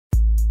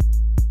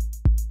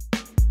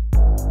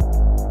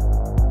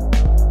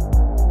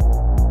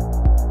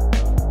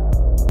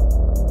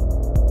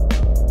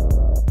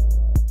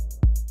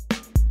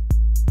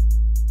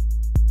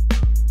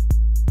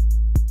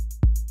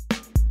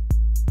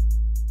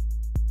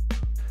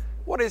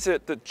What is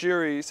it that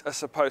juries are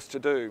supposed to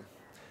do?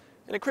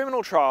 In a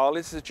criminal trial,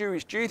 it is the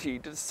jury's duty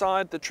to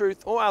decide the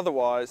truth or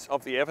otherwise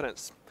of the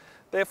evidence.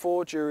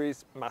 Therefore,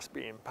 juries must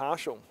be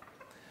impartial.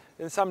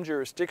 In some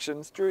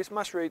jurisdictions, juries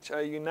must reach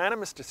a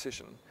unanimous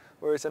decision,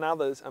 whereas in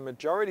others, a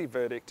majority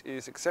verdict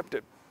is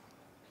accepted.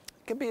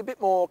 It can be a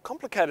bit more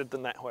complicated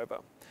than that, however.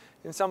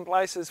 In some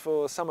places,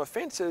 for some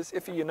offences,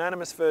 if a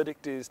unanimous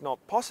verdict is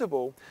not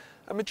possible,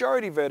 a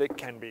majority verdict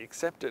can be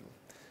accepted.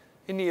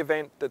 In the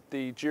event that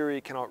the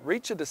jury cannot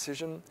reach a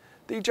decision,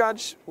 the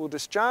judge will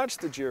discharge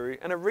the jury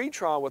and a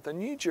retrial with a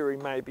new jury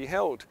may be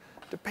held,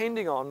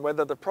 depending on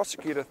whether the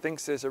prosecutor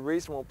thinks there's a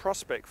reasonable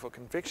prospect for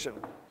conviction.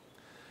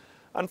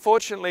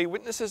 Unfortunately,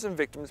 witnesses and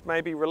victims may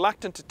be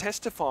reluctant to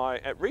testify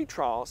at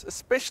retrials,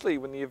 especially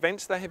when the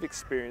events they have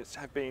experienced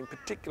have been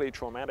particularly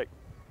traumatic.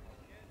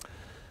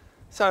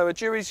 So, a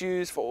jury is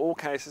used for all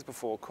cases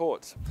before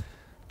courts.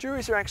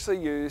 Juries are actually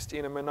used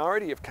in a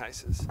minority of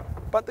cases,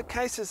 but the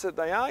cases that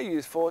they are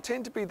used for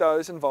tend to be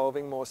those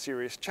involving more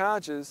serious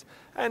charges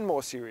and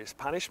more serious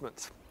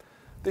punishments.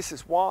 This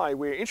is why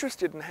we're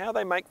interested in how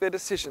they make their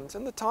decisions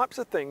and the types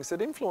of things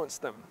that influence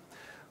them.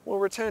 We'll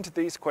return to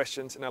these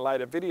questions in a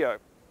later video.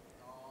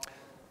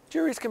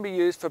 Juries can be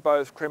used for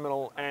both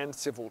criminal and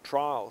civil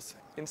trials.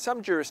 In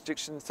some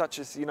jurisdictions, such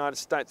as the United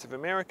States of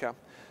America,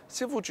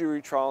 civil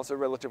jury trials are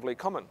relatively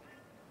common.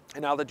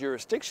 In other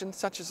jurisdictions,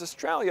 such as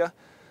Australia,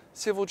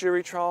 civil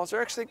jury trials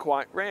are actually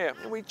quite rare,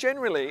 and we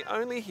generally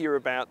only hear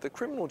about the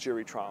criminal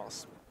jury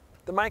trials.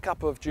 The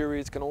makeup of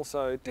juries can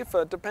also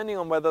differ depending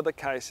on whether the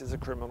case is a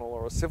criminal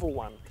or a civil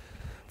one.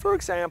 For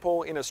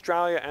example, in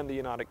Australia and the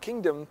United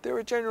Kingdom, there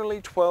are generally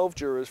 12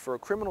 jurors for a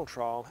criminal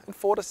trial and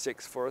 4 to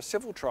 6 for a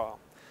civil trial.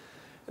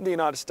 In the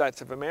United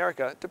States of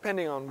America,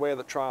 depending on where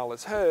the trial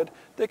is heard,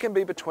 there can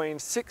be between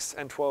 6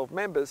 and 12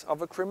 members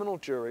of a criminal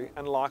jury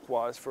and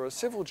likewise for a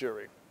civil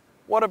jury.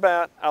 What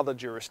about other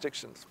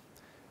jurisdictions?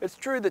 It's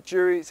true that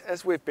juries,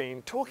 as we've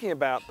been talking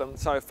about them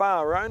so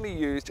far, are only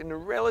used in a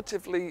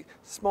relatively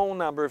small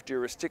number of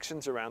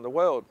jurisdictions around the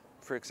world.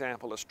 For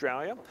example,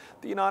 Australia,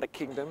 the United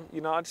Kingdom,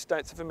 United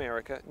States of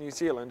America, New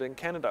Zealand and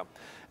Canada,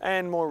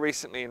 and more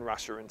recently in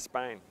Russia and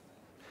Spain.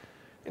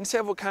 In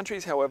several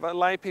countries, however,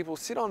 lay people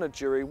sit on a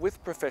jury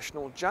with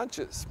professional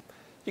judges.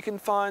 You can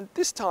find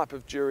this type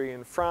of jury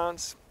in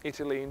France,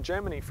 Italy and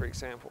Germany, for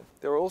example.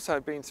 There have also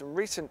been some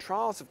recent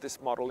trials of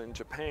this model in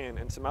Japan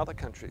and some other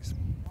countries.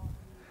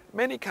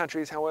 Many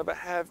countries, however,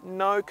 have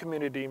no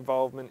community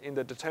involvement in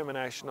the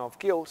determination of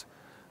guilt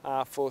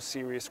for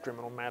serious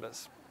criminal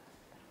matters.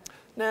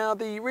 Now,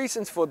 the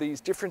reasons for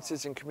these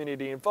differences in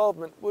community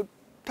involvement would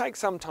take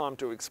some time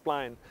to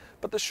explain,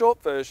 but the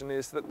short version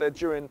is that they're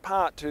due in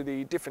part to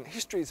the different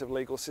histories of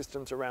legal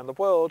systems around the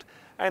world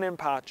and in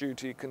part due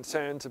to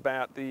concerns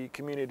about the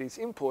community's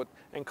input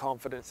and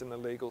confidence in the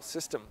legal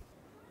system.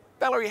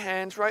 Valerie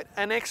Hands wrote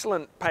an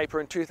excellent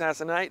paper in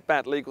 2008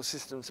 about legal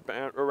systems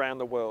around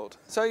the world.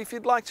 So if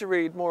you'd like to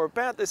read more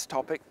about this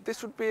topic,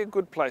 this would be a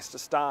good place to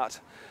start.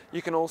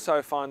 You can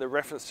also find the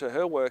reference to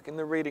her work in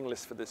the reading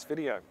list for this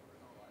video.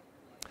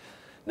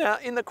 Now,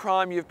 in the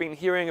crime you've been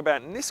hearing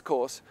about in this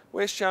course,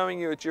 we're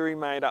showing you a jury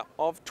made up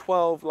of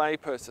 12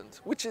 laypersons,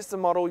 which is the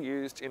model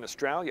used in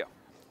Australia.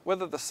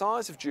 Whether the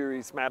size of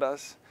juries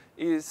matters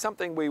is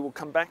something we will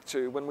come back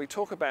to when we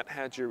talk about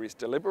how juries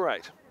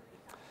deliberate.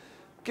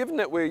 Given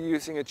that we're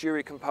using a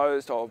jury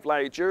composed of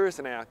lay jurors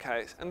in our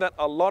case, and that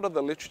a lot of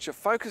the literature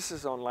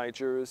focuses on lay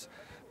jurors,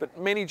 but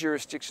many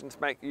jurisdictions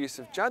make use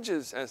of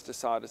judges as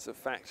deciders of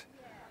fact,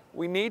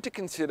 we need to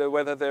consider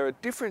whether there are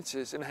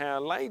differences in how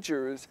lay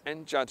jurors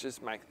and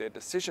judges make their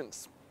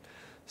decisions.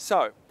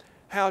 So,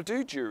 how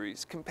do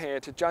juries compare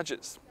to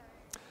judges?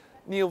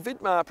 Neil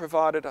Vidmar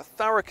provided a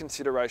thorough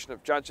consideration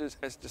of judges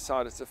as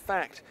deciders of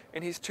fact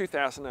in his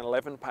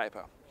 2011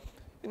 paper.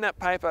 In that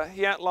paper,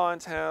 he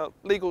outlines how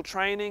legal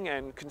training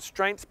and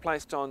constraints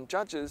placed on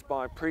judges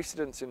by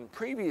precedents in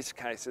previous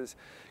cases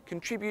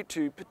contribute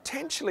to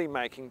potentially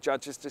making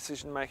judges'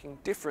 decision-making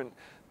different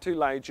to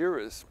lay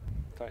jurors.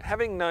 So,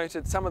 having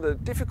noted some of the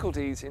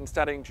difficulties in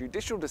studying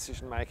judicial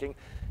decision-making,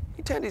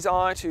 he turned his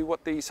eye to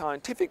what the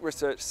scientific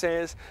research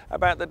says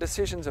about the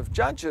decisions of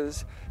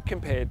judges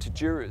compared to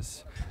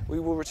jurors. We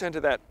will return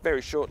to that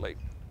very shortly.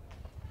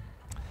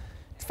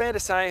 It's fair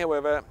to say,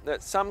 however,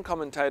 that some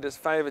commentators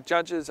favour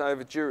judges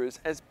over jurors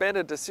as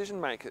better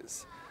decision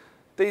makers.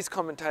 These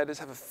commentators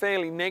have a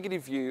fairly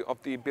negative view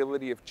of the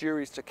ability of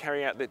juries to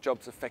carry out their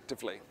jobs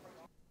effectively.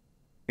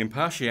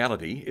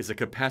 Impartiality is a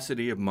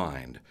capacity of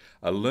mind,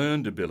 a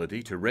learned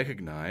ability to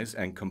recognise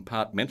and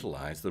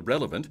compartmentalise the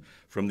relevant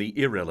from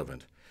the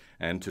irrelevant,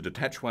 and to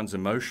detach one's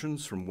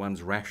emotions from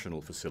one's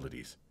rational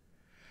facilities.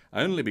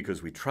 Only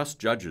because we trust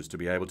judges to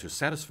be able to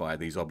satisfy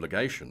these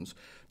obligations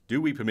do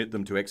we permit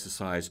them to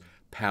exercise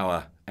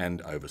power and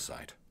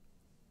oversight.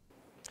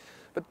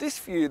 But this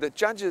view that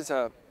judges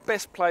are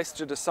best placed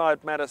to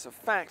decide matters of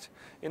fact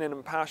in an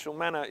impartial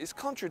manner is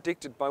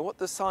contradicted by what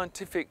the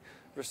scientific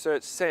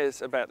research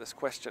says about this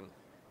question.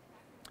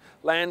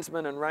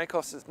 Landsman and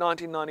Rakos'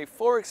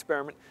 1994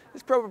 experiment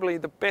is probably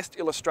the best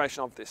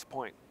illustration of this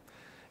point.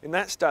 In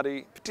that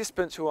study,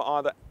 participants who were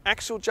either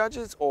actual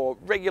judges or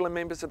regular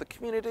members of the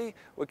community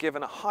were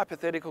given a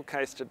hypothetical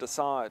case to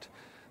decide.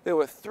 There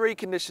were 3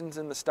 conditions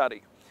in the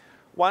study.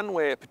 One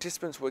where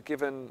participants were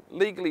given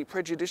legally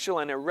prejudicial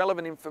and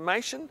irrelevant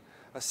information,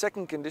 a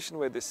second condition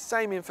where this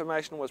same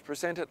information was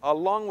presented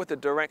along with a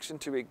direction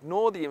to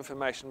ignore the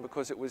information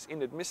because it was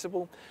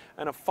inadmissible,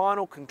 and a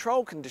final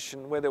control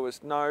condition where there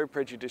was no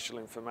prejudicial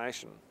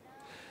information.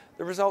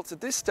 The results of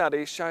this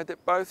study showed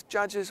that both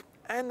judges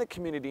and the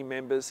community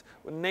members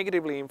were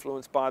negatively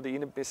influenced by the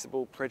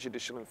inadmissible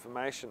prejudicial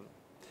information.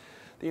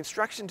 The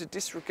instruction to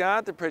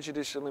disregard the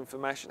prejudicial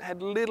information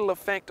had little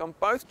effect on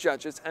both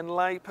judges and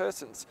lay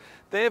persons.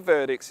 Their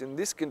verdicts in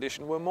this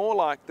condition were more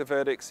like the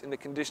verdicts in the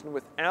condition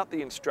without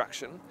the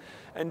instruction,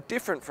 and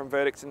different from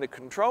verdicts in the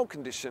control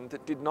condition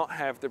that did not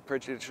have the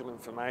prejudicial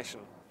information.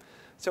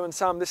 So in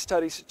sum, this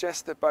study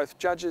suggests that both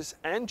judges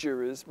and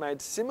jurors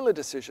made similar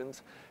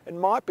decisions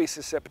and might be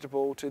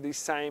susceptible to these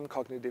same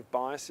cognitive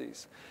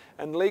biases,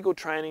 and legal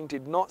training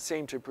did not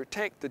seem to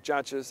protect the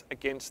judges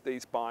against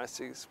these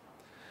biases.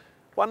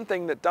 One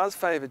thing that does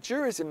favour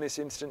jurors in this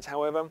instance,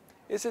 however,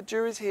 is that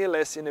jurors hear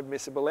less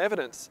inadmissible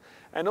evidence,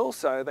 and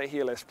also they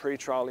hear less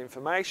pre-trial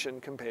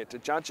information compared to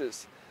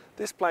judges.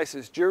 This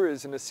places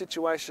jurors in a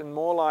situation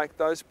more like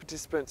those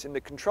participants in the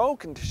control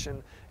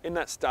condition in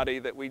that study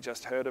that we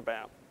just heard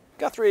about.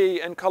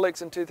 Guthrie and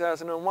colleagues in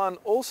 2001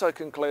 also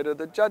concluded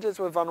that judges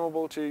were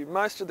vulnerable to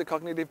most of the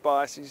cognitive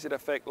biases that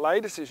affect lay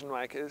decision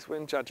makers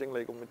when judging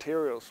legal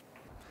materials.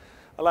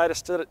 A later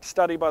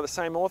study by the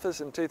same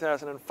authors in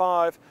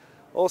 2005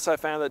 also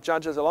found that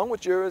judges, along with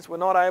jurors, were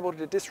not able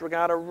to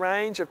disregard a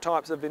range of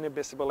types of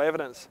inadmissible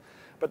evidence,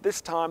 but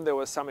this time there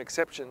were some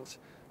exceptions.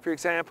 For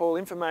example,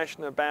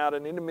 information about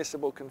an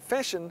inadmissible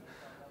confession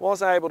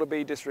was able to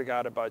be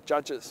disregarded by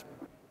judges.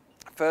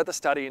 A further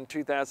study in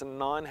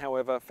 2009,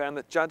 however, found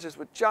that judges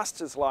were just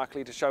as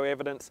likely to show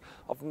evidence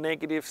of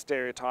negative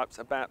stereotypes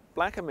about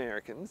Black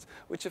Americans,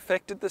 which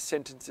affected the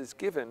sentences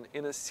given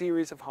in a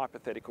series of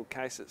hypothetical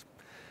cases.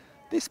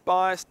 This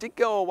bias did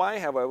go away,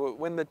 however,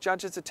 when the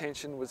judge's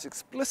attention was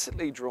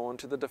explicitly drawn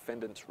to the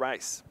defendant's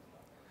race.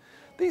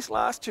 These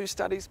last 2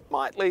 studies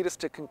might lead us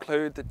to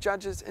conclude that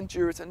judges and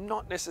jurors are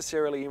not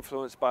necessarily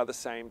influenced by the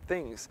same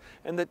things,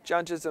 and that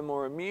judges are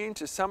more immune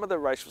to some of the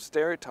racial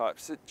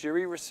stereotypes that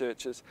jury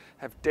researchers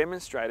have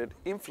demonstrated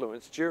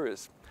influence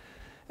jurors.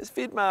 As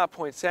Vidmar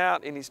points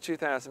out in his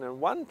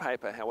 2001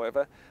 paper,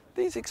 however,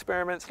 these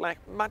experiments lack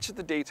much of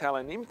the detail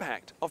and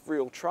impact of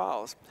real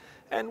trials,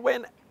 and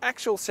when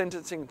actual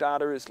sentencing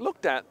data is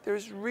looked at, there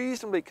is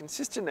reasonably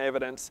consistent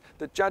evidence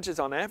that judges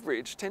on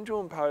average tend to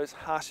impose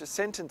harsher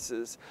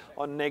sentences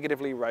on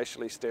negatively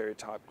racially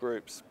stereotyped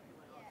groups.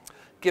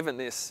 Given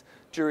this,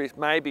 juries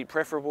may be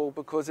preferable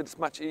because it's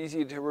much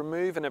easier to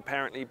remove an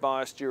apparently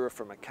biased juror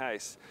from a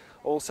case.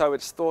 Also,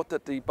 it's thought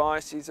that the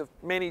biases of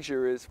many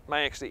jurors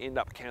may actually end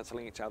up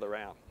cancelling each other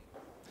out.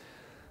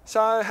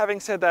 So, having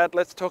said that,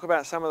 let's talk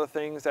about some of the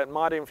things that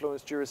might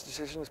influence jurors'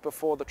 decisions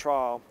before the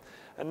trial.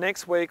 And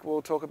next week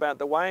we'll talk about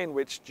the way in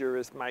which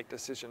jurors make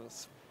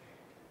decisions.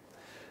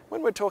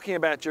 When we're talking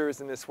about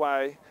jurors in this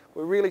way,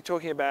 we're really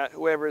talking about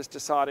whoever is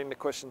deciding the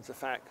questions of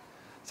fact.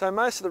 So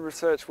most of the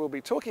research we'll be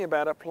talking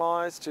about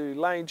applies to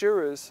lay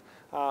jurors,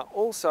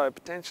 also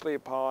potentially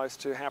applies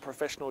to how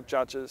professional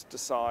judges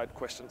decide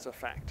questions of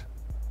fact.